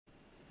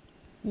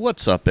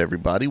What's up,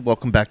 everybody?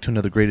 Welcome back to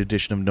another great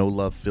edition of No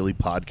Love Philly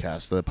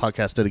podcast, the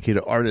podcast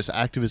dedicated to artists,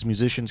 activists,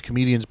 musicians,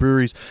 comedians,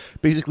 breweries,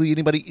 basically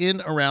anybody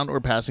in, around,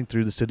 or passing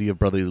through the city of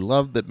brotherly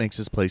love that makes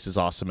this place as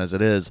awesome as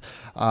it is.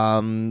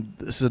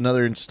 This is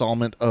another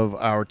installment of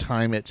our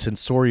time at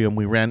Sensorium.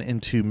 We ran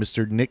into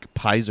Mr. Nick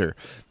Piser.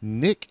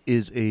 Nick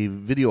is a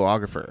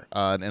videographer,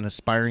 an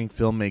aspiring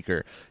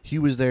filmmaker. He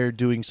was there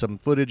doing some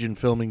footage and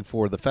filming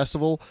for the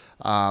festival,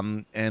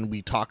 and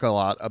we talk a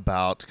lot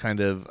about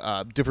kind of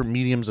different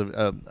mediums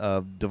of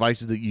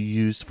devices that you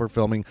use for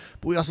filming,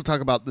 but we also talk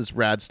about this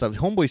rad stuff.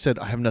 Homeboy said,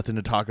 I have nothing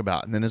to talk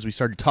about. And then as we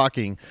started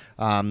talking,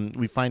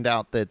 we find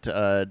out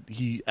that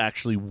he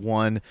actually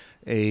won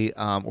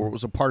or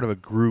was a part of a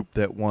group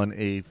that won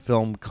a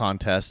film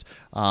contest,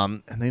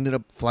 and they ended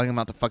up flying him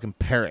out to fucking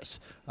Paris.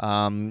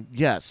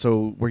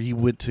 So where he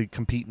went to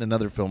compete in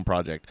another film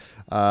project.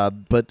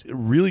 But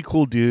really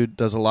cool dude,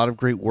 does a lot of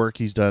great work.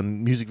 He's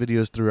done music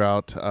videos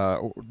throughout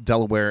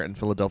Delaware and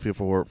Philadelphia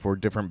for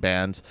different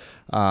bands.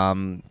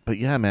 But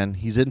yeah, man,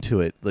 he's into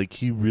it. Like,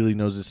 he really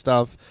knows his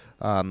stuff.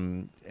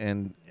 And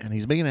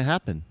he's making it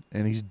happen,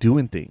 and he's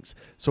doing things.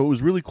 So it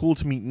was really cool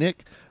to meet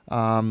Nick.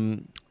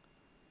 And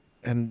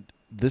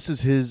this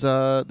is his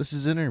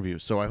interview.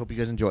 So I hope you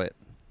guys enjoy it.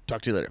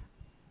 Talk to you later.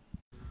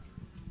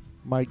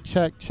 Mic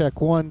check, check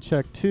 1,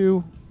 check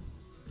 2.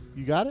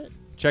 You got it?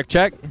 Check,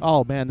 check.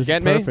 Oh, man, this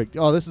is perfect.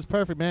 Oh, this is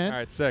perfect, man. All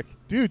right, sick.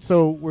 Dude,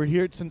 so we're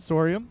here at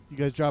Sensorium. You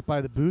guys dropped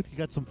by the booth. You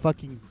got some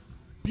fucking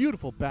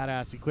beautiful,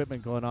 badass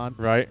equipment going on.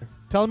 Right.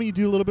 Tell me you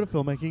do a little bit of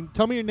filmmaking.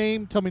 Tell me your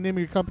name. Tell me the name of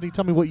your company.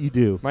 Tell me what you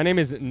do. My name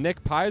is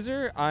Nick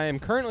Piser. I am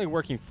currently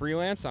working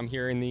freelance. I'm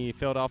here in the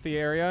Philadelphia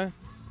area,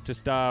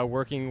 just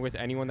working with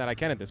anyone that I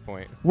can at this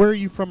point. Where are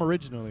you from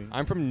originally?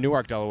 I'm from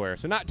Newark, Delaware,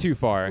 so not too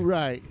far.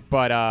 Right.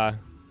 But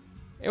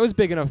it was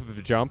big enough of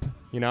a jump,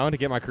 to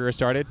get my career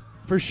started.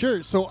 For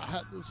sure. So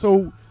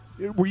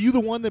were you the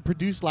one that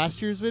produced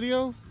last year's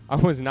video? I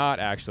was not,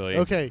 actually.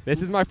 Okay.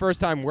 This is my first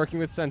time working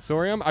with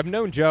Sensorium. I've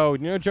known Joe. You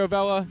know Joe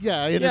Vella?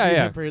 Yeah, I interviewed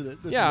him for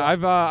this. Yeah,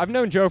 I've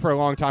known Joe for a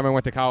long time. I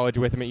went to college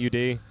with him at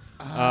UD.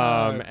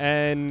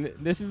 And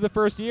this is the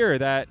first year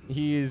that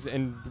he's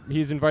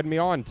invited me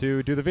on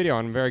to do the video.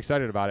 I'm very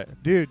excited about it.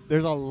 Dude,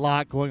 there's a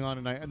lot going on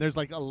tonight, and there's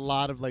like a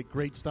lot of like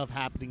great stuff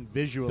happening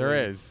visually.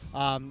 There is.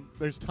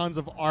 There's tons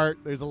of art.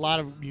 There's a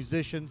lot of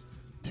musicians.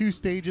 2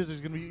 stages.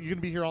 You're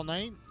gonna be here all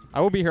night?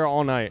 I will be here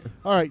all night.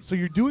 All right, so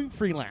you're doing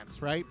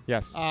freelance, right?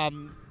 Yes.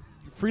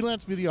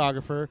 Freelance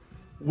videographer.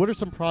 What are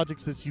some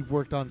projects that you've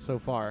worked on so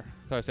far?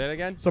 Sorry, say it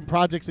again? Some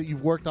projects that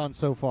you've worked on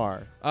so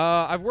far.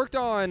 I've worked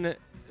on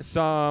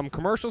some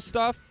commercial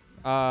stuff.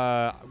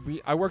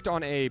 I worked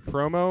on a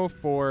promo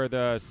for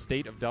the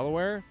state of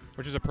Delaware,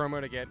 which is a promo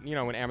to get,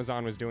 when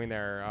Amazon was doing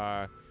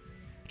their,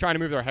 trying to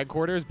move their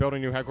headquarters, build a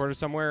new headquarters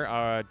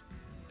somewhere.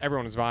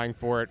 Everyone was vying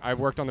for it. I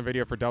worked on the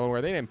video for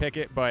Delaware. They didn't pick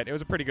it, but it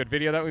was a pretty good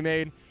video that we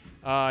made.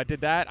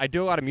 Did that. I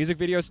do a lot of music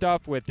video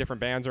stuff with different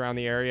bands around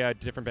the area,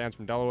 different bands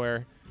from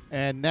Delaware.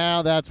 And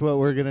now that's what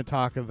we're going to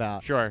talk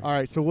about. Sure. All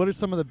right, so what are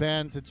some of the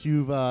bands that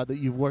you've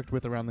worked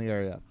with around the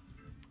area?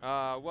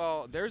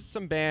 Well, there's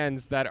some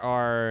bands that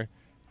are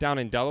down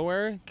in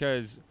Delaware,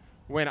 because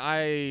when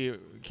I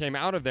came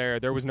out of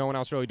there was no one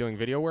else really doing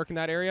video work in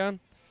that area.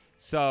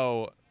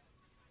 So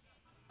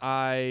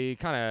I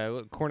kind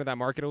of cornered that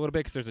market a little bit,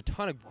 because there's a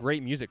ton of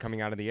great music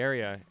coming out of the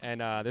area.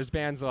 And there's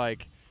bands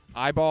like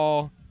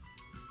Eyeball,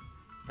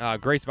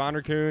 Grace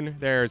Vonderkoon.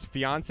 There's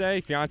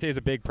Fiance. Fiance is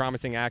a big,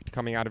 promising act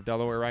coming out of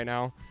Delaware right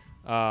now.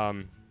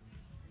 A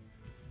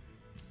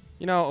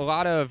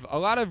lot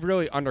of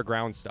really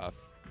underground stuff.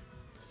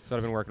 That's what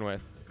I've been working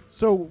with.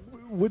 So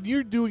when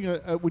you're doing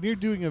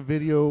a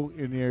video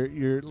in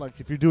your like,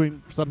 if you're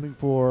doing something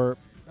for,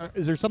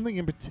 is there something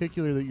in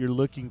particular that you're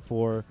looking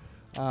for?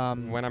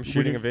 When I'm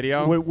shooting a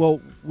video?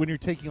 When you're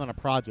taking on a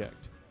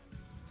project.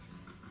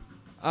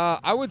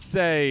 I would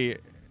say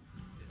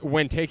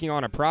when taking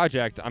on a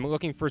project, I'm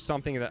looking for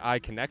something that I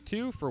connect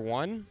to, for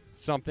one.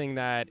 Something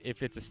that,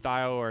 if it's a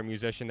style or a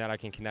musician that I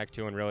can connect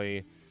to and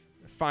really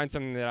find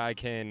something that I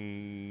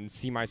can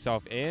see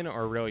myself in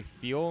or really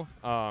feel.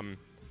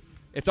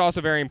 It's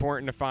also very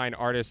important to find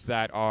artists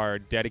that are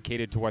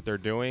dedicated to what they're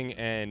doing,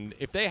 and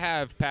if they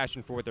have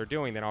passion for what they're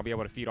doing, then I'll be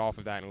able to feed off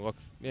of that and look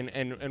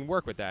and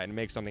work with that and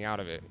make something out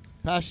of it.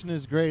 Passion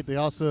is great. They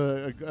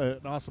also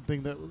an awesome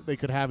thing that they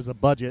could have is a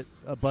budget.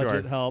 A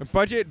budget Sure. helps.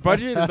 Budget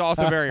is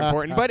also very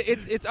important, but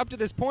it's up to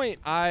this point.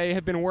 I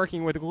have been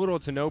working with little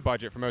to no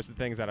budget for most of the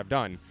things that I've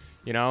done.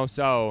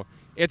 So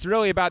it's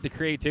really about the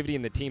creativity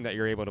and the team that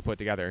you're able to put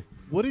together.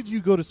 What did you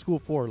go to school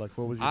for? Like,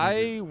 what was your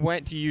I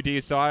went to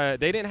UD, so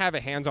they didn't have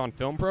a hands-on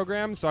film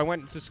program, so I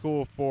went to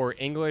school for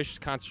English,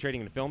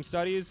 concentrating in film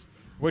studies,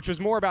 which was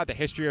more about the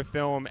history of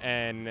film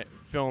and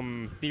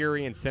film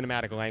theory and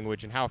cinematic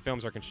language and how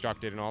films are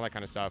constructed and all that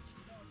kind of stuff.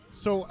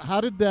 So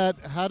how did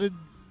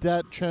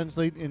that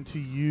translate into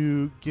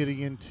you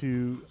getting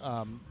into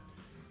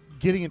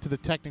the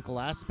technical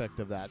aspect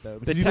of that, though?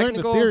 Because you learned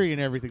the theory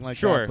and everything like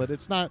that, but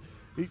it's not.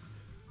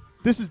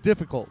 This is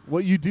difficult.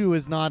 What you do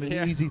is not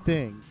an easy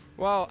thing.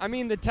 Well, I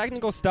mean, the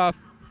technical stuff,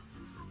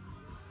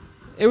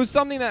 it was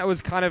something that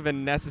was kind of a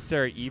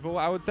necessary evil,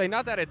 I would say.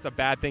 Not that it's a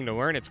bad thing to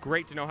learn. It's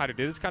great to know how to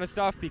do this kind of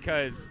stuff,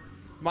 because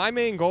my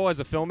main goal as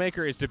a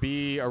filmmaker is to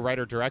be a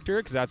writer-director,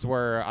 because that's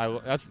where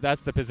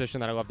that's the position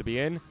that I love to be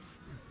in.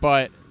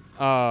 But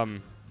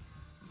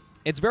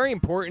it's very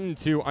important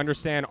to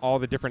understand all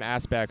the different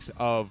aspects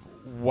of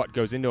what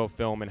goes into a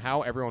film and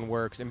how everyone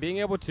works, and being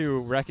able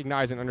to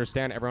recognize and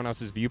understand everyone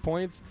else's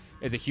viewpoints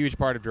is a huge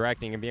part of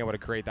directing and being able to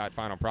create that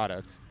final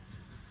product.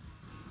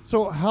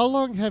 So how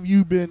long have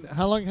you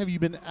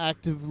been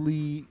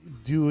actively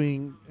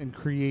doing and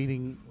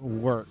creating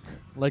work,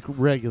 like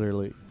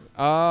regularly?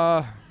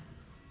 About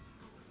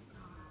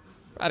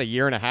a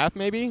year and a half,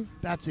 maybe.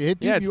 That's it,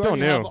 dude? Yeah, it's you still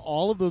already new. have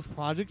all of those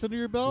projects under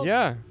your belt?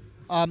 Yeah.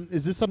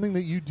 Is this something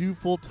that you do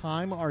full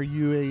time? Are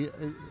you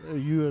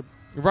a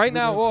Right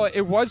now, well,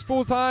 it was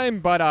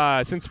full-time,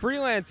 but since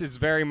freelance is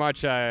very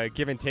much a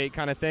give-and-take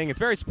kind of thing, it's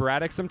very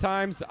sporadic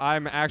sometimes.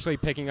 I'm actually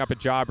picking up a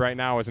job right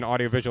now as an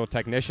audiovisual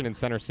technician in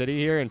Center City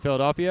here in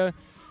Philadelphia.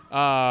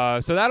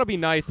 So that'll be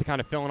nice to kind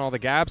of fill in all the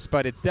gaps,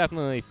 but it's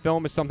definitely,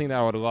 film is something that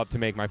I would love to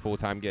make my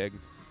full-time gig.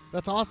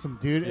 That's awesome,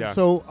 dude. Yeah. And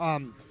so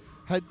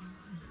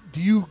do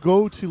you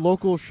go to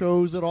local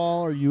shows at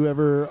all? Are you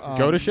ever...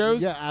 Go to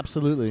shows? Yeah,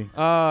 absolutely.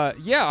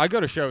 Yeah, I go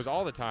to shows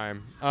all the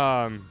time.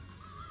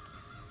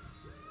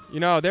 You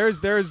know,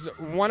 there's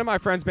one of my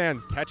friends'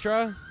 bands,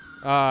 Tetra.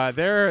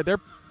 They're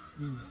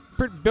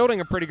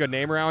building a pretty good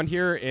name around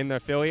here in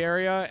the Philly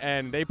area,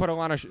 and they put a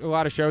lot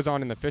of shows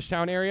on in the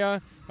Fishtown area,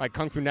 like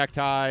Kung Fu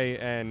Necktie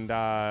and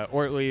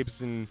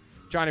Ortlieb's and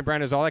Johnny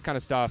Brenda's, all that kind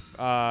of stuff.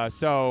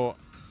 So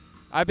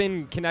I've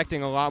been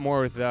connecting a lot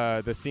more with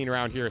the scene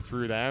around here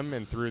through them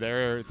and through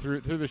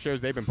the shows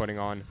they've been putting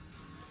on.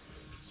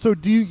 So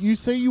do you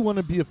say you want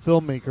to be a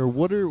filmmaker?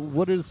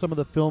 What are some of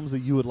the films that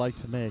you would like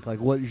to make? Like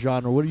what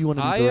genre? What do you want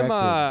to be directing?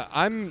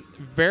 I'm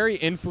very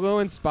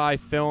influenced by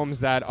films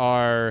that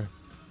are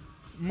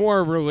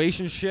more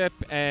relationship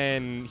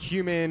and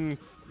human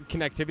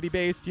connectivity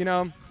based, you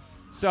know?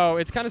 So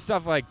it's kind of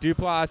stuff like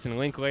Duplass and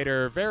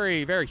Linklater,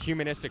 very, very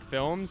humanistic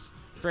films,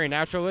 very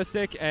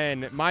naturalistic.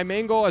 And my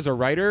main goal as a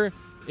writer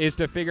is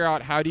to figure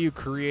out how do you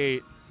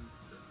create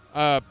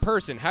a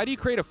person. How do you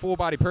create a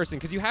full-body person?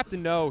 Because you have to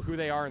know who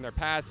they are in their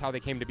past, how they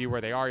came to be where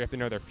they are. You have to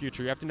know their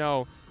future. You have to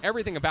know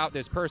everything about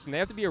this person. They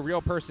have to be a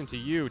real person to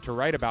you to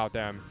write about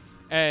them,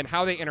 and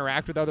how they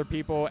interact with other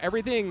people.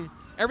 Everything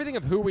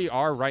of who we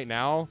are right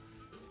now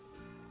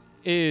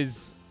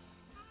is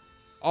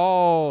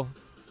all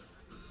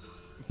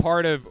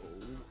part of,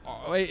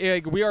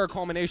 like, we are a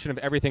culmination of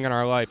everything in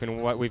our life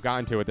and what we've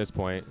gotten to at this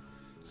point.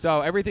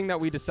 So everything that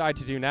we decide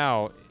to do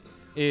now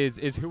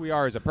is who we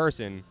are as a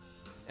person.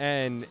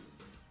 And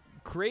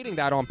creating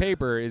that on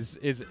paper is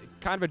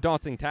kind of a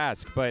daunting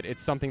task, but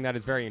it's something that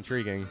is very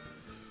intriguing.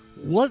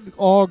 What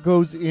all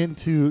goes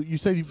into... You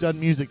said you've done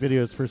music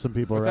videos for some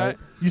people, What's right?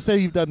 that? You say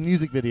you've done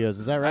music videos,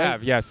 is that right? I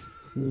have, yes.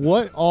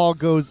 What all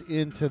goes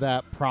into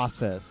that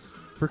process?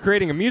 For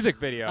creating a music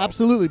video.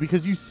 Absolutely,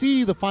 because you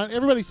see the final...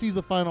 Everybody sees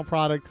the final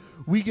product.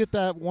 We get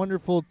that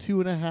wonderful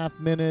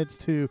 2.5 minutes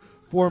to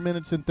 4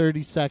 minutes and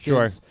 30 seconds.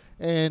 Sure.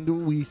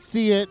 And we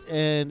see it,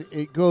 and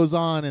it goes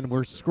on, and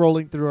we're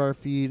scrolling through our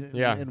feed,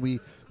 Yeah. and we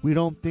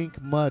don't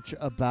think much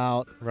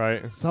about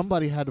Right.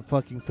 somebody had to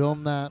fucking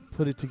film that,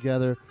 put it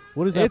together.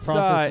 What is that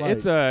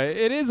process like?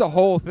 It is a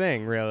whole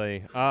thing,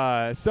 really.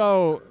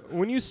 So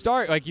when you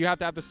start, like, you have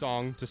to have the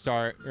song to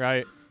start,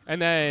 right?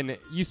 And then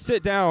you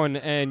sit down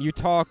and you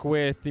talk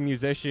with the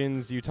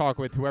musicians, you talk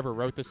with whoever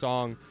wrote the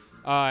song,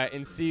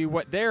 and see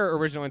what their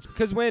original...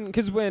 Because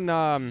when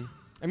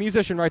a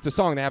musician writes a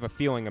song, they have a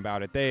feeling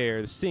about it. They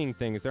are seeing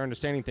things, they're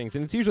understanding things,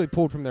 and it's usually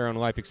pulled from their own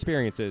life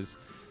experiences.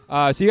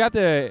 So you have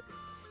to...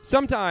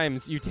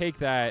 Sometimes you take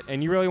that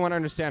and you really want to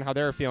understand how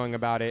they're feeling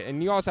about it,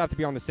 and you also have to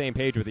be on the same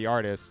page with the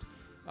artist.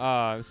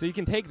 So you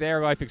can take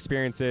their life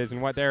experiences and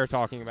what they're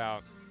talking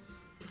about,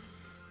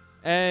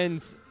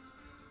 and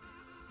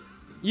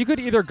you could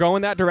either go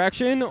in that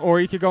direction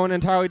or you could go in an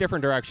entirely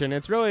different direction.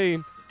 It's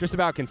really just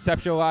about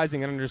conceptualizing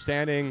and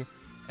understanding.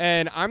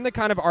 And I'm the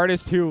kind of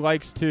artist who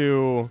likes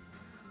to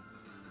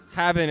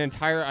have an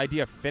entire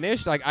idea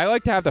finished. Like, I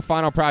like to have the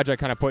final project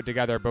kind of put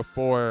together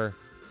before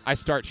I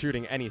start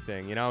shooting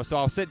anything, you know? So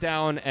I'll sit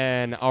down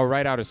and I'll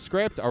write out a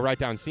script. I'll write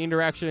down scene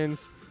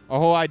directions, a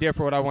whole idea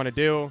for what I want to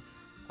do,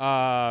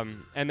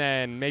 and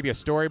then maybe a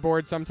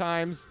storyboard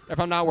sometimes. If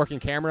I'm not working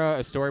camera,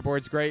 a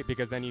storyboard's great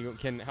because then you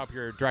can help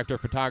your director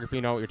of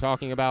photography know what you're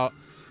talking about.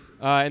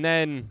 And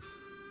then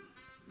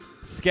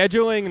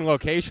scheduling and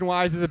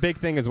location-wise is a big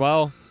thing as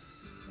well.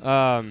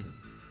 A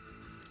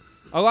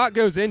lot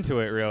goes into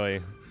it,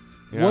 really.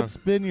 You know? What's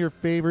been your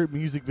favorite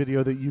music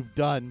video that you've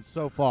done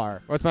so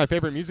far? What's my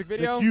favorite music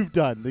video? That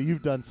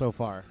you've done so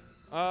far.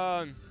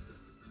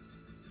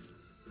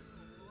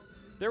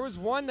 There was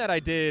one that I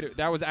did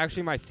that was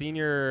actually my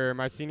senior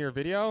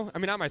video. I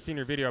mean, not my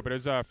senior video, but it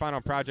was a final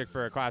project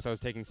for a class I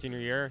was taking senior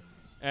year.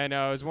 And it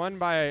was one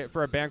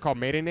for a band called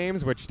Maiden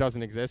Names, which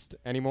doesn't exist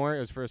anymore. It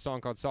was for a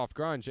song called Soft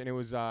Grunge, and it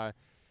was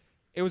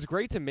it was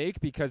great to make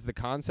because the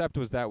concept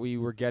was that we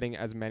were getting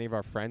as many of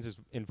our friends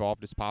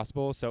involved as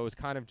possible. So it was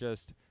kind of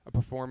just a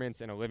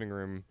performance in a living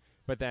room.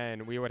 But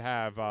then we would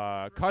have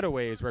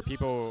cutaways where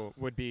people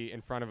would be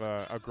in front of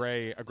a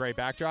gray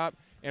backdrop,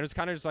 and it was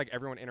kind of just like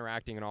everyone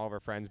interacting and all of our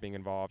friends being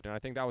involved. And I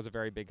think that was a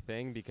very big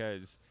thing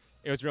because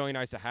it was really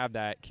nice to have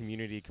that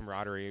community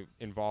camaraderie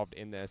involved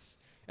in this.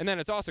 And then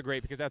it's also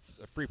great because that's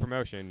a free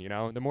promotion. You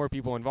know, the more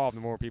people involved,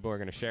 the more people are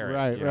going to share it.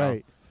 Right, you know?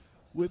 right.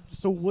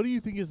 So what do you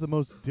think is the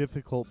most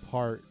difficult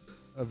part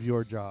of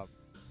your job?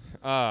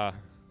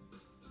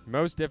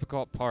 Most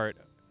difficult part.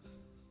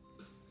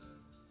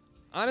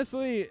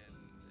 Honestly,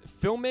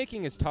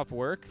 filmmaking is tough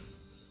work.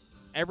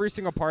 Every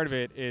single part of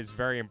it is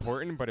very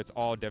important, but it's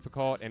all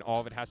difficult, and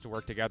all of it has to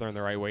work together in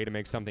the right way to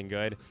make something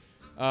good.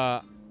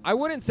 I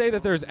wouldn't say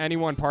that there's any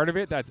one part of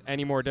it that's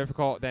any more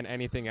difficult than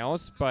anything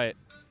else, but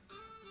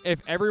if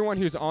everyone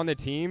who's on the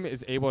team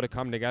is able to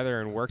come together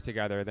and work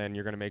together, then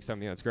you're going to make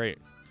something that's great.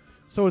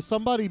 So as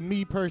somebody,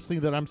 me personally,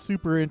 that I'm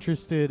super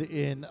interested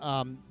in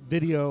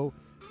video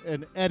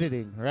and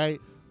editing,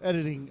 right?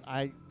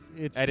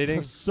 It's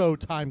just so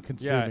time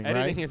consuming. Yeah,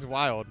 editing right? is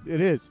wild.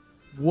 It is.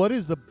 What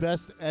is the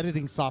best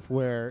editing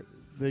software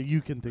that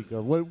you can think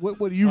of? What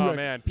do you? Oh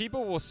man,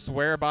 people will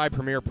swear by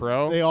Premiere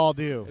Pro. They all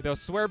do. They'll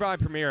swear by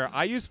Premiere.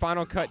 I use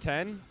Final Cut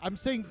 10. I'm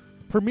saying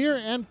Premiere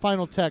and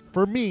Final Tech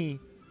for me,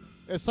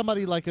 as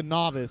somebody like a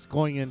novice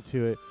going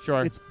into it.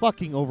 Sure. It's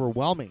fucking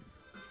overwhelming.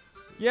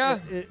 Yeah,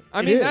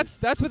 I mean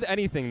that's with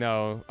anything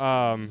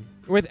though.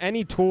 With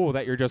any tool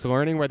that you're just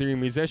learning, whether you're a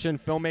musician,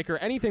 filmmaker,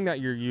 anything that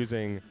you're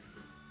using,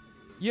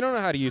 you don't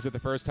know how to use it the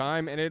first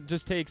time, and it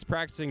just takes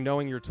practicing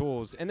knowing your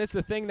tools. And it's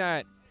the thing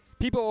that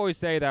people always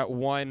say that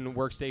one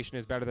workstation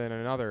is better than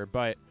another,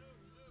 but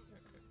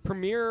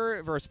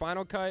Premiere versus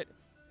Final Cut,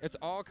 it's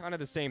all kind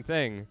of the same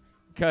thing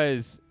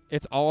because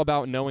it's all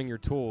about knowing your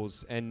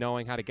tools and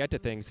knowing how to get to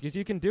things because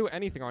you can do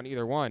anything on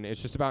either one.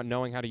 It's just about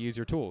knowing how to use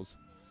your tools.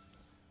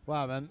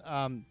 Wow,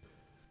 man.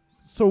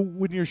 So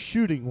when you're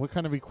shooting, what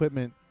kind of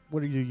equipment,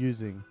 what are you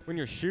using? When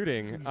you're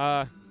shooting,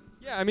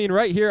 yeah, I mean,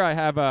 right here I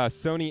have a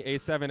Sony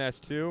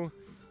A7S II,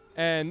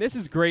 and this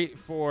is great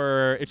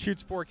for, it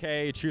shoots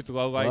 4K, it shoots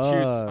low light,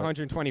 shoots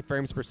 120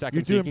 frames per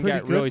second. You're doing so you can pretty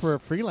get good really for a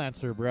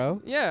freelancer,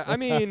 bro. Yeah, I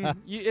mean,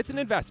 it's an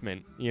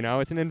investment, you know,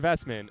 it's an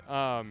investment.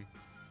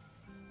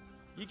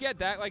 You get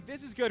that, like,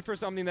 this is good for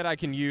something that I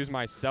can use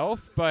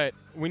myself, but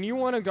when you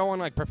want to go on,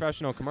 like,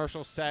 professional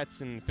commercial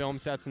sets and film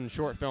sets and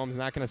short films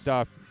and that kind of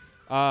stuff,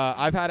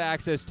 I've had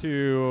access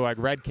to, like,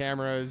 RED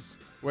cameras,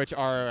 which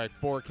are, like,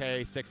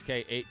 4K,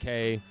 6K,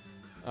 8K.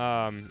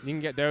 You can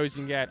get those.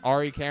 You can get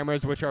RE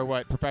cameras, which are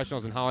what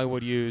professionals in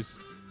Hollywood use.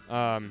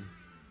 But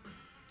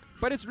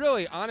it's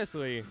really,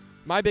 honestly,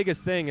 my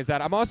biggest thing is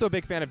that I'm also a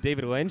big fan of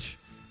David Lynch.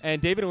 And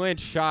David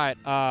Lynch shot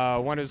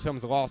one of his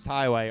films, Lost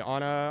Highway,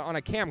 on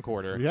a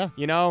camcorder. Yeah.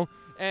 You know?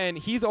 And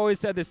he's always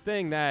said this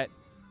thing that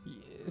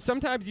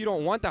sometimes you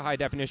don't want the high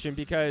definition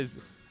because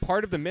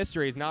part of the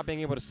mystery is not being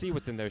able to see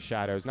what's in those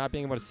shadows, not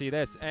being able to see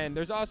this. And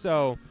there's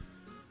also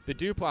the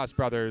Duplass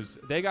brothers.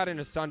 They got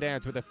into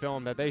Sundance with a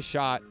film that they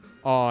shot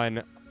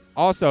on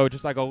also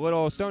just like a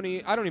little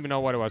Sony, I don't even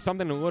know what it was,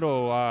 something a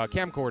little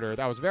camcorder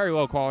that was very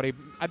low quality.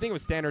 I think it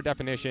was standard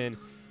definition.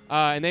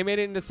 And they made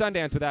it into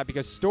Sundance with that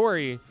because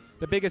story,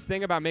 the biggest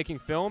thing about making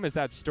film is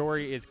that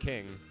story is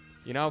king.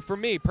 You know, for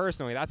me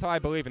personally, that's how I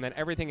believe. And then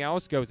everything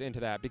else goes into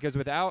that because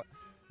without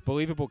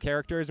believable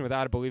characters and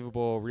without a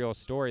believable real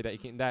story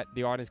that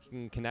the audience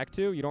can connect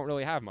to, you don't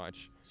really have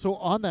much. So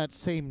on that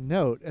same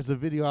note, as a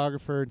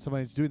videographer and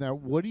somebody who's doing that,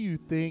 what do you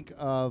think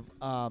of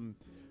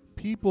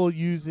people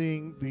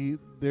using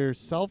their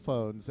cell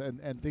phones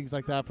and things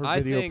like that for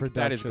video production? I think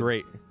that is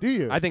great. Do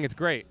you? I think it's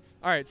great.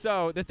 All right,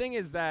 so the thing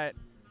is that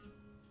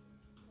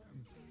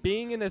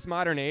being in this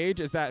modern age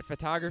is that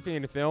photography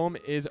and film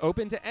is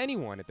open to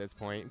anyone at this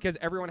point because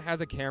everyone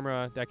has a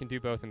camera that can do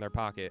both in their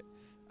pocket.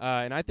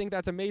 And I think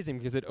that's amazing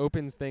because it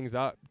opens things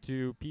up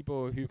to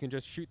people who can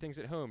just shoot things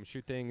at home,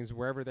 shoot things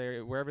wherever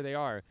they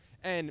are.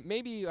 And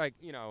maybe, like,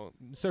 you know,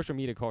 social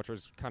media culture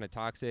is kind of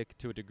toxic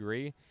to a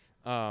degree,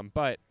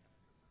 but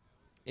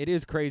it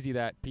is crazy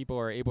that people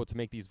are able to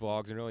make these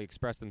vlogs and really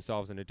express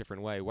themselves in a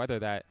different way,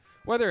 whether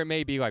it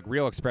may be like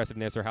real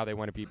expressiveness or how they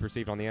want to be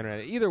perceived on the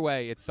internet. Either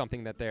way, it's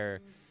something that they're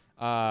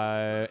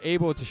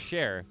able to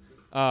share.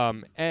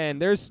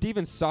 And there's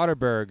Steven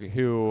Soderbergh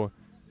who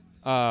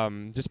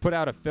just put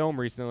out a film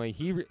recently.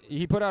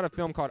 He put out a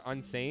film called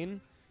Unsane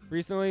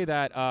recently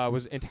that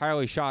was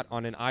entirely shot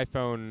on an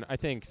iPhone, I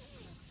think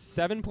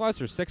 7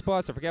 Plus or 6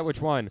 Plus, I forget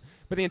which one.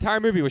 But the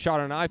entire movie was shot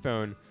on an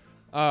iPhone.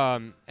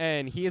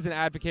 And he is an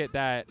advocate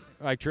that,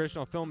 like,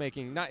 traditional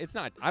filmmaking,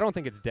 I don't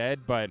think it's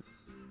dead, but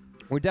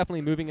we're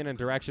definitely moving in a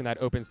direction that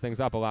opens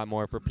things up a lot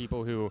more for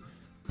people who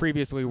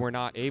previously were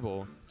not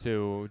able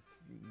to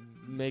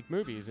make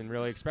movies and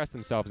really express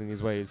themselves in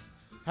these ways.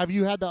 Have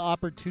you had the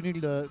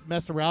opportunity to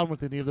mess around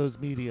with any of those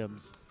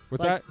mediums?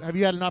 What's that? Have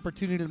you had an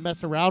opportunity to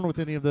mess around with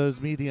any of those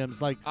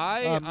mediums? Like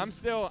I'm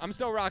still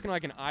rocking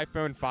like an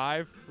iPhone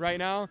 5 right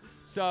now,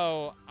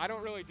 so I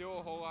don't really do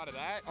a whole lot of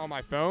that on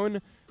my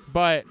phone,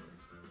 but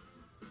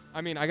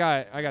I mean, I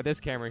got this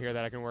camera here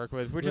that I can work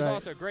with, which is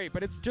also great.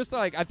 But it's just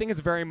like, I think it's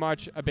very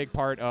much a big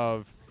part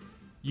of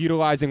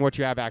utilizing what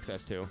you have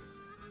access to.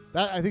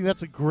 I think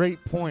that's a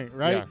great point,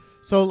 right? Yeah.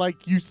 So,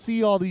 like, you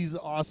see all these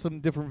awesome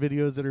different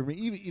videos that are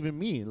even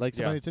me, like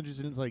somebody that's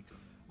interested in, it's like,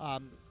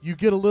 you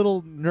get a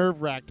little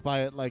nerve-wracked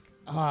by it, like,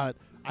 I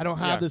don't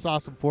have this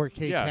awesome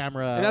 4K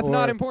camera. And that's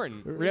not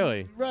important,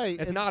 really. Right.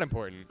 It's not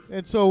important.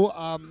 And so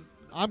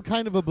I'm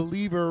kind of a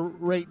believer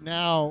right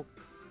now,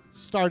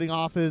 starting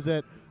off, is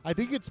that I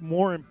think it's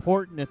more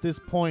important at this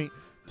point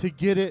to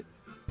get it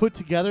put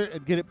together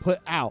and get it put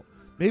out.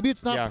 Maybe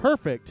it's not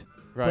perfect,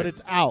 but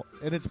it's out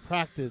and it's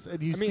practice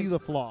and you see the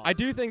flaw. I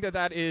do think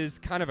that is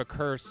kind of a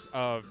curse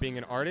of being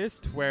an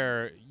artist,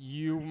 where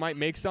you might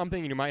make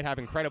something and you might have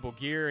incredible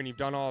gear and you've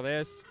done all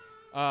this,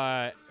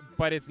 but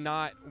it's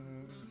not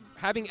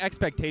having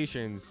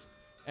expectations,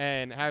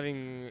 and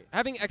having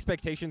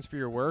expectations for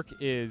your work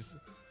is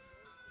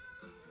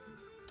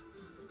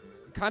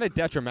kind of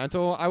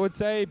detrimental, I would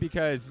say,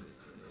 because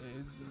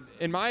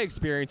in my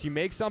experience, you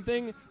make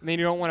something and then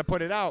you don't want to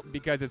put it out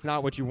because it's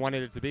not what you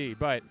wanted it to be.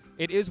 But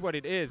it is what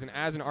it is. And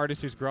as an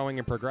artist who's growing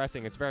and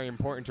progressing, it's very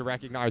important to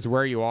recognize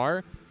where you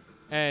are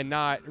and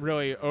not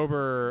really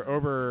trying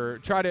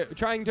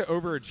to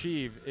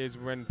overachieve is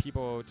when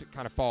people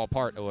kind of fall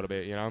apart a little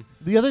bit, you know?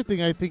 The other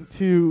thing I think,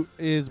 too,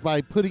 is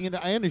by putting it,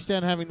 I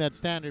understand having that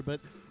standard, but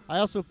I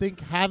also think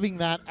having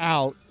that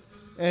out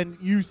and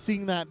you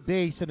seeing that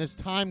base, and as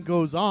time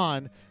goes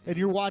on, and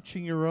you're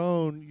watching your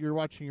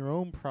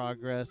own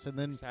progress, and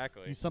then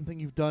something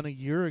you've done a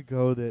year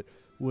ago that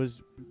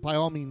was by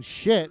all means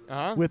shit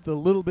with the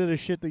little bit of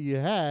shit that you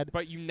had.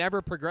 But you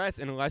never progress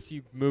unless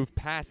you move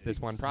past this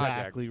one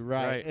project. Exactly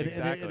right. And,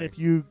 exactly. And if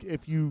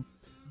you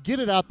get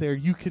it out there,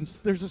 you can.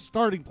 There's a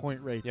starting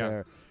point right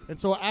there, and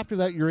so after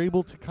that, you're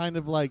able to kind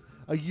of like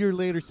a year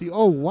later see,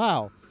 oh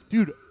wow,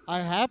 dude, I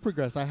have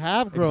progressed. I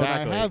have grown.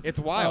 Exactly. It's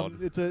wild.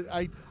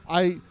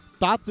 I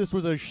thought this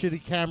was a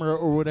shitty camera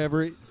or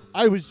whatever.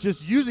 I was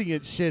just using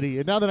it shitty,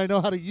 and now that I know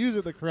how to use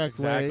it the correct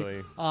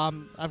way,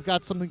 I've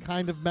got something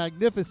kind of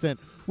magnificent,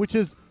 which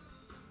is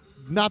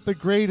not the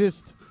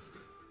greatest,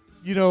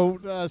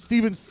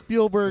 Steven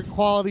Spielberg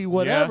quality,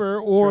 whatever,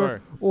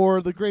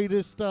 or the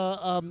greatest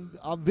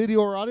video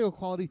or audio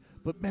quality.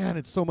 But man,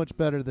 it's so much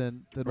better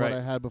than what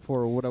I had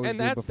before or what I was doing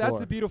before. And that's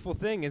the beautiful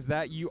thing, is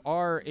that you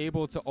are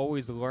able to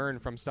always learn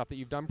from stuff that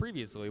you've done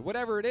previously.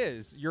 Whatever it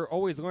is, you're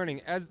always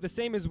learning, as the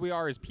same as we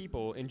are as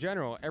people in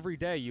general. Every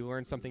day you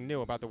learn something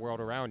new about the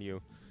world around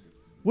you.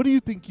 What do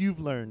you think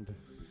you've learned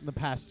in the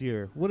past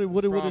year? What is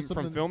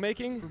something from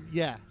filmmaking?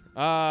 Yeah.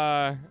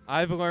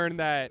 I've learned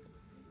that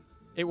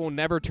it will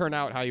never turn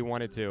out how you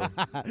want it to.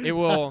 It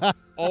will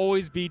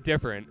always be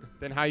different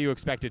than how you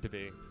expect it to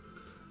be.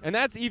 And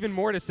that's even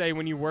more to say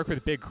when you work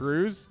with big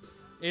crews.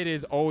 It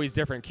is always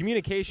different.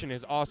 Communication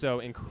is also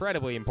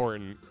incredibly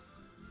important.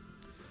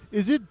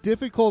 Is it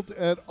difficult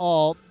at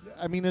all?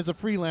 I mean, as a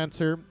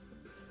freelancer,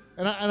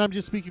 and I'm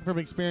just speaking from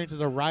experience as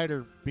a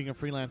writer, being a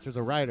freelancer as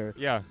a writer.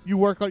 Yeah. You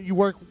work on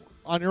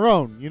your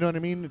own. You know what I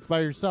mean? It's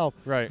by yourself.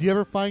 Right. Do you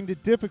ever find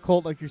it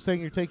difficult, like you're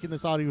saying you're taking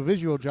this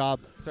audiovisual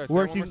job? Sorry, say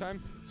that one more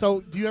time? So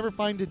do you ever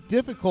find it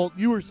difficult?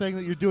 You were saying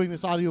that you're doing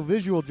this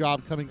audiovisual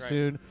job coming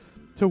soon,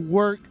 to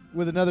work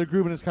with another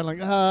group, and it's kind of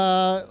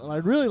like,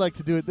 I'd really like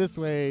to do it this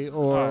way,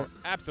 or...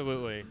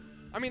 absolutely.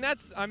 I'm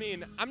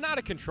not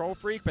a control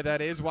freak, but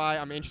that is why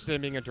I'm interested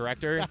in being a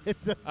director.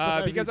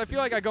 Because I feel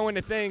like I go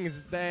into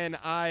things, then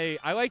I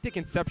like to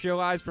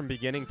conceptualize from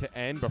beginning to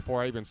end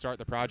before I even start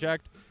the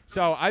project.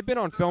 So I've been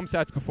on film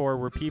sets before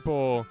where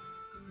people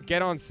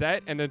get on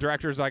set and the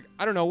director's like,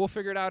 I don't know, we'll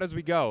figure it out as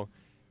we go.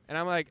 And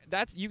I'm like,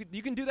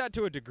 you can do that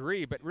to a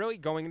degree, but really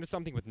going into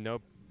something with no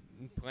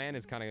plan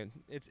is kind of,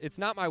 it's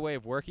not my way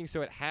of working.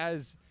 So it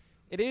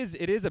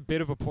is a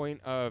bit of a point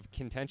of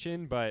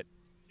contention, but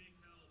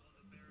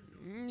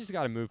you just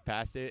got to move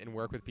past it and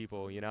work with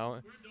people, you know?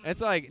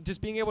 It's like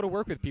just being able to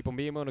work with people and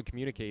being able to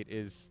communicate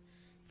is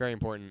very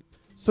important.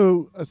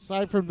 So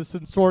aside from the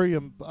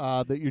Sensorium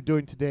that you're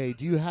doing today,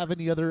 do you have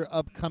any other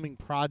upcoming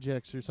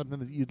projects or something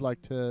that you'd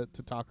like to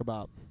talk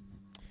about?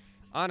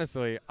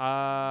 Honestly,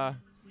 that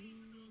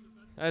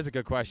is a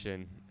good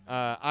question.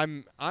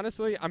 I'm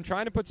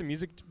trying to put some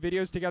music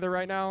videos together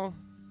right now,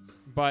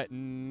 but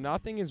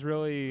nothing is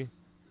really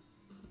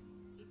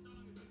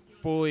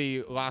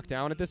fully locked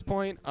down at this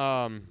point.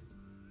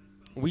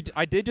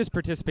 I did just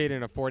participate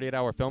in a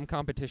 48-hour film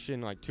competition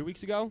like 2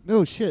 weeks ago.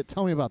 No shit.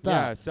 Tell me about that.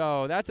 Yeah,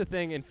 so that's a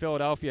thing in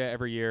Philadelphia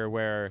every year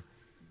where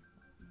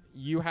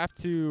you have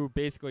to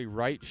basically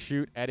write,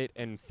 shoot, edit,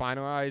 and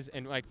finalize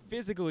and like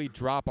physically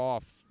drop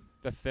off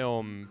the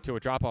film to a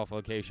drop-off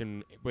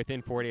location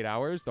within 48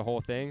 hours, the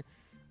whole thing.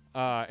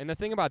 And the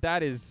thing about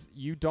that is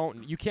you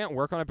can't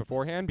work on it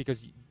beforehand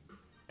because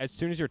as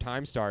soon as your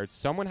time starts,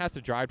 someone has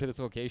to drive to this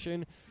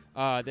location.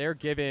 They're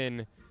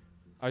given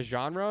a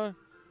genre,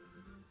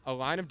 a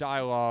line of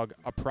dialogue,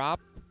 a prop,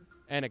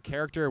 and a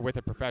character with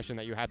a profession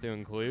that you have to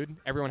include.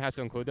 Everyone has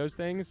to include those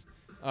things.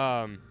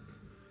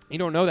 You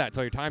don't know that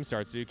until your time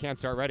starts, so you can't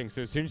start writing.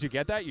 So as soon as you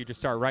get that, you just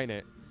start writing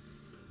it.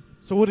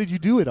 So what did you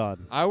do it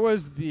on? I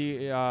was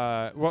the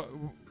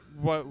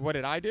what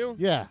did I do?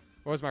 Yeah.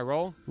 What was my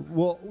role?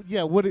 Well,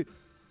 yeah.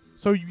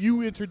 So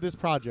you entered this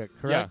project,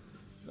 correct?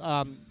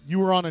 Yeah. You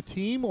were on a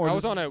team, or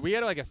we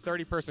had like a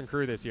 30-person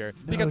crew this year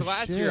because No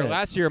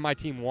last year my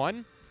team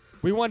won.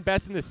 We won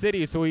best in the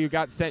city, so we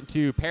got sent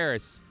to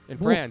Paris in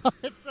France.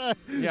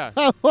 Yeah.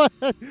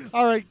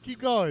 All right,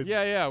 keep going.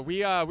 Yeah.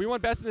 We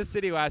won best in the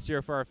city last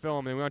year for our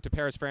film, and we went to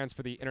Paris, France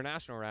for the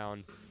international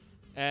round.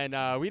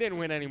 And we didn't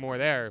win any more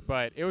there,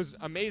 but it was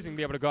amazing to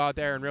be able to go out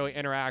there and really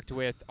interact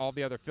with all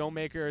the other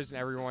filmmakers and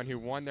everyone who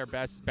won their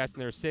best in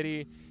their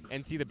city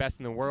and see the best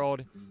in the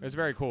world. It was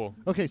very cool.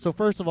 Okay, so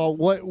first of all,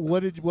 what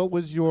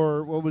was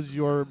your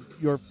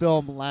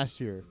film last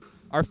year?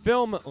 Our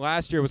film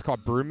last year was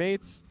called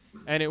Brewmates,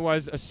 and it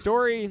was a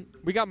story.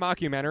 We got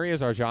mockumentary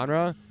as our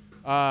genre,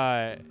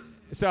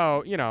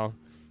 so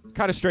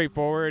kind of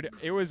straightforward.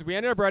 We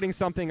ended up writing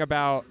something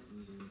about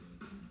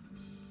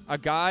a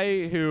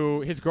guy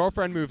who his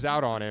girlfriend moves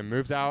out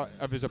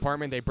of his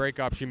apartment. They break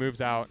up. She moves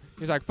out.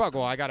 He's like, fuck,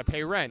 well, I got to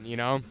pay rent,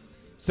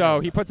 So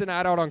he puts an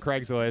ad out on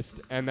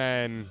Craigslist, and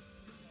then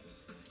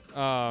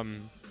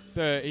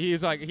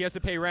he's like, he has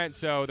to pay rent.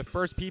 So the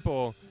first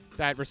people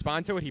that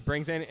respond to it, he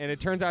brings in, and it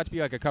turns out to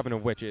be like a coven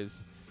of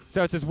witches.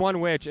 So it's this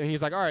one witch, and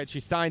he's like, all right, she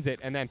signs it,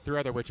 and then 3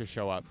 other witches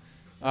show up.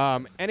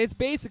 And it's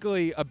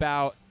basically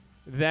about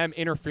them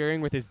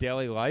interfering with his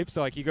daily life.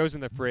 So like he goes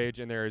in the fridge,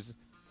 and there's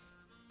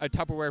a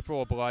Tupperware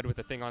full of blood with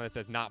a thing on it that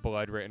says "not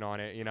blood" written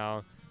on it.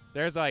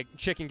 There's like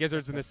chicken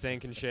gizzards in the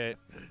sink and shit,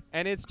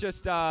 and it's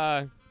just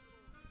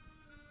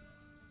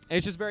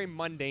very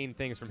mundane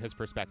things from his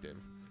perspective.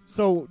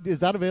 So is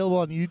that available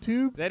on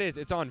YouTube? That is.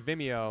 It's on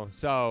Vimeo.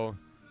 So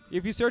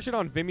if you search it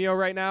on Vimeo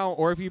right now,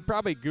 or if you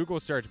probably Google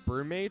search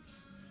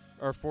Brewmates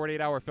or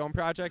 48-hour film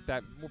project,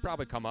 that will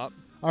probably come up.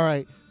 All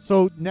right.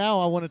 So now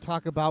I want to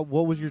talk about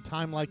what was your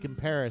time like in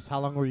Paris? How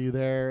long were you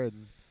there?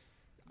 And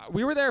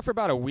we were there for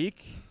about a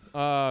week.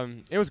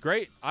 It was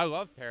great. I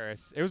love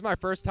Paris. It was my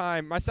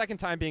second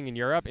time being in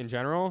Europe in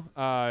general.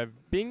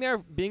 Being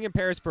in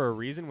Paris for a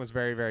reason was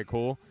very, very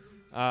cool.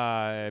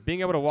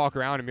 Being able to walk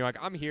around and be like,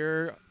 I'm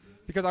here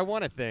because I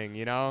want a thing,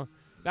 that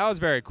was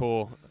very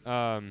cool.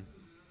 And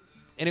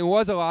it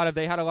was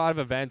they had a lot of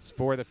events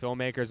for the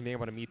filmmakers and being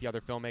able to meet the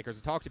other filmmakers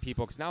and talk to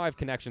people, because now I have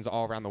connections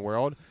all around the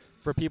world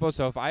for people.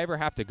 So if I ever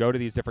have to go to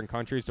these different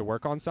countries to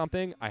work on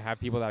something, I have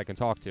people that I can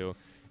talk to.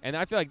 And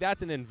I feel like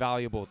that's an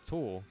invaluable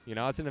tool.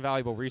 It's an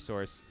invaluable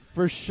resource.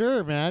 For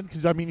sure, man.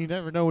 Because, you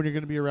never know when you're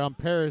going to be around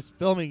Paris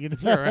filming.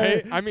 Yeah,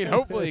 right?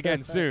 Hopefully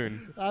again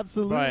soon.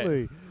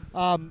 Absolutely.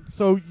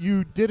 So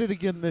you did it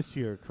again this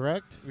year,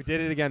 correct? We did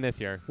it again this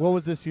year. What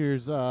was this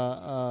year's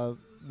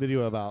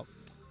video about?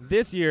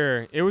 This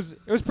year, it was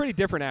pretty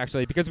different,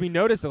 actually, because we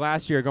noticed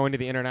last year going to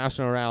the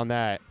international round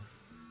that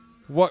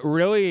what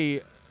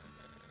really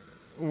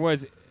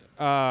was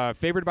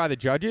favored by the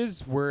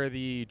judges were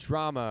the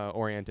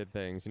drama-oriented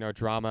things,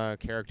 drama,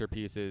 character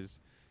pieces,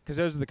 because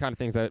those are the kind of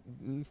things that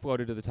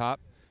floated to the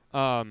top.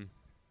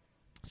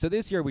 So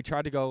this year we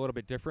tried to go a little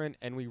bit different,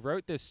 and we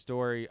wrote this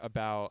story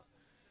about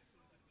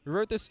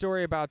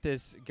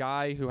this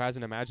guy who has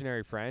an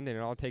imaginary friend, and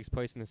it all takes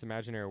place in this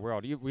imaginary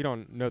world. We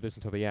don't know this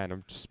until the end.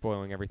 I'm just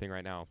spoiling everything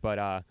right now.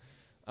 But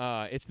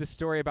it's the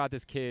story about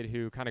this kid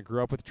who kind of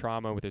grew up with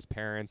trauma with his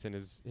parents, and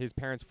his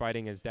parents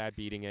fighting, his dad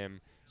beating him.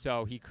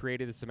 So he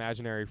created this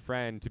imaginary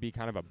friend to be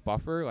kind of a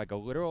buffer, like a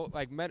literal,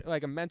 like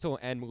a mental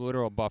and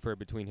literal buffer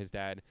between his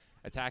dad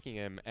attacking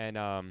him. And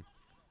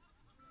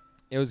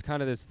it was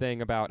kind of this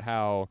thing about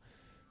how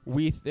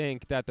we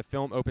think that the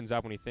film opens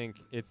up when we think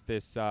it's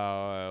this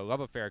love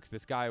affair, because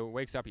this guy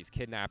wakes up, he's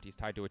kidnapped, he's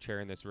tied to a chair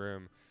in this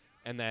room,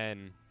 and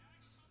then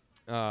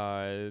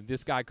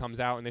this guy comes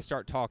out and they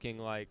start talking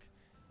like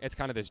it's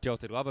kind of this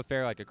jilted love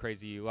affair, like a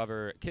crazy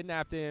lover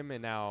kidnapped him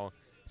and now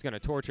he's going to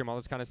torture him, all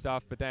this kind of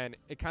stuff. But then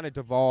it kind of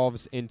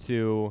devolves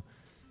into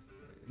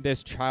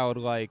this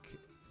childlike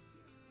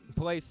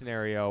play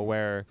scenario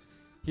where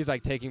he's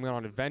like taking me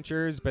on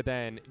adventures, but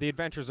then the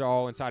adventures are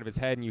all inside of his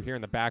head, and you hear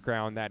in the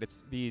background that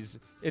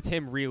it's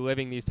him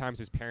reliving these times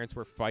his parents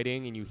were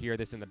fighting, and you hear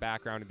this in the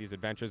background of these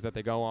adventures that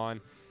they go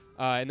on.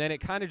 And then it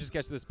kind of just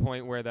gets to this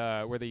point where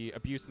the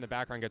abuse in the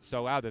background gets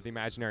so loud that the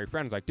imaginary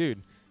friend's like,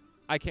 dude,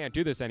 I can't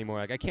do this anymore.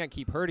 Like, I can't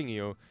keep hurting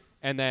you.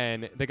 And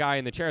then the guy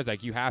in the chair is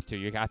like, you have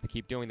to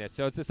keep doing this.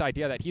 So it's this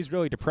idea that he's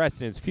really depressed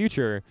in his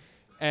future,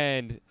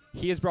 and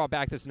he has brought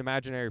back this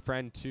imaginary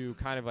friend to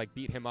kind of like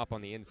beat him up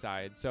on the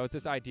inside. So it's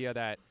this idea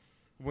that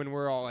when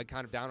we're all like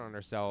kind of down on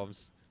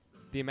ourselves,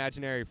 he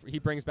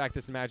brings back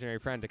this imaginary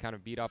friend to kind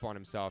of beat up on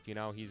himself.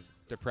 He's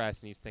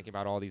depressed and he's thinking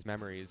about all these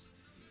memories.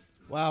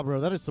 Wow, bro,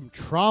 that is some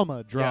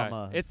drama.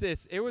 Yeah,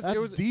 it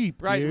was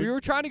deep, right? dude. We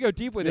were trying to go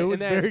deep with it. It was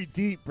very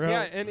deep, bro.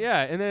 Yeah,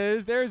 and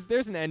then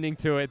there's an ending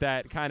to it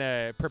that kind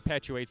of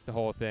perpetuates the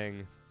whole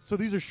thing. So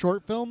these are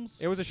short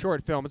films? It was a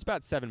short film. It's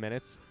about 7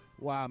 minutes.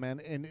 Wow, man.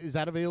 And is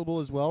that available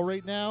as well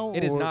right now?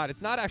 It is not.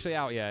 It's not actually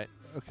out yet.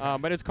 Okay.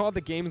 But it's called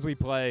The Games We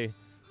Play,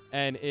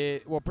 and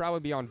it will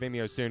probably be on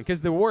Vimeo soon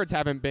because the awards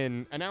haven't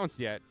been announced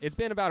yet. It's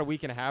been about a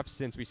week and a half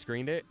since we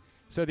screened it.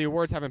 So the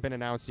awards haven't been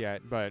announced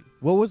yet, but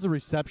What was the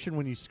reception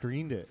when you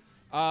screened it?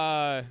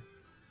 I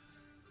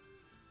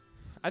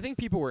think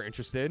people were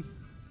interested,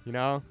 you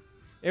know?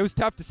 It was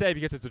tough to say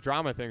because it's a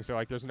drama thing, so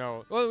like there's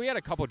no... Well, we had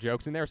a couple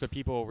jokes in there, so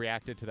people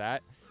reacted to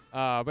that.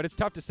 But it's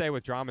tough to say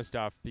with drama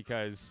stuff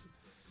because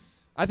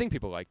I think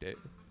people liked it.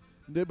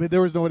 But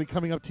there was nobody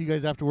coming up to you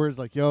guys afterwards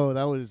like, yo,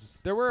 that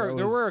was... There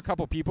were a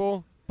couple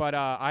people, but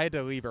I had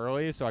to leave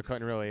early, so I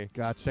couldn't really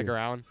stick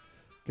around.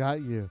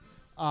 Got you.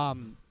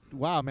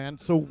 Wow, man.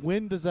 So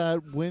when does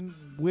that... When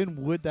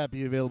would that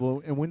be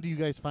available, and when do you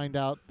guys find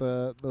out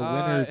the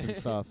winners and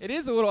stuff? It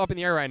is a little up in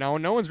the air right now.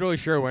 No one's really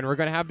sure when we're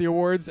going to have the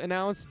awards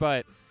announced,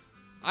 but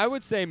I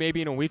would say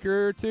maybe in a week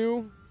or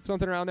two,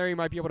 something around there, you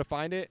might be able to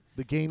find it.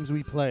 The games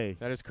we play.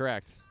 That is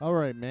correct. All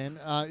right, man.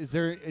 Is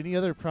there any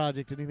other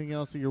project, anything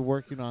else that you're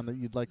working on that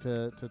you'd like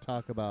to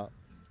talk about?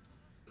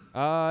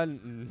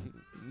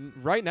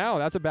 Right now,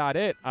 that's about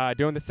it.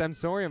 Doing the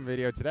Sensorium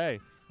video today.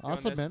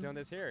 Awesome, man. Doing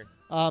this here.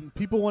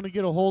 People want to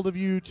get a hold of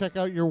you, check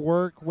out your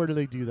work. Where do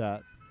they do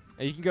that?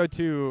 You can go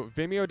to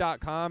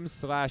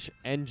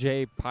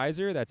vimeo.com/NJ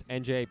Piser. That's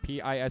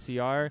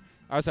NJPISER.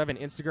 I also have an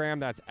Instagram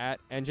that's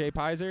 @NJ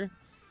Piser.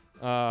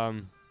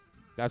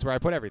 That's where I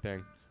put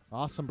everything.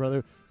 Awesome,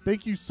 brother.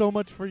 Thank you so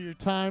much for your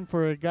time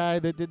for a guy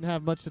that didn't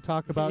have much to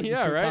talk about.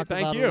 Yeah, you right. talked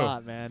Thank about you. A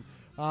lot, man.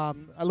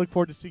 I look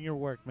forward to seeing your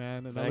work,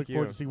 man, and I look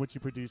forward to seeing what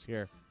you produce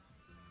here.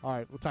 All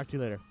right, we'll talk to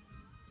you later.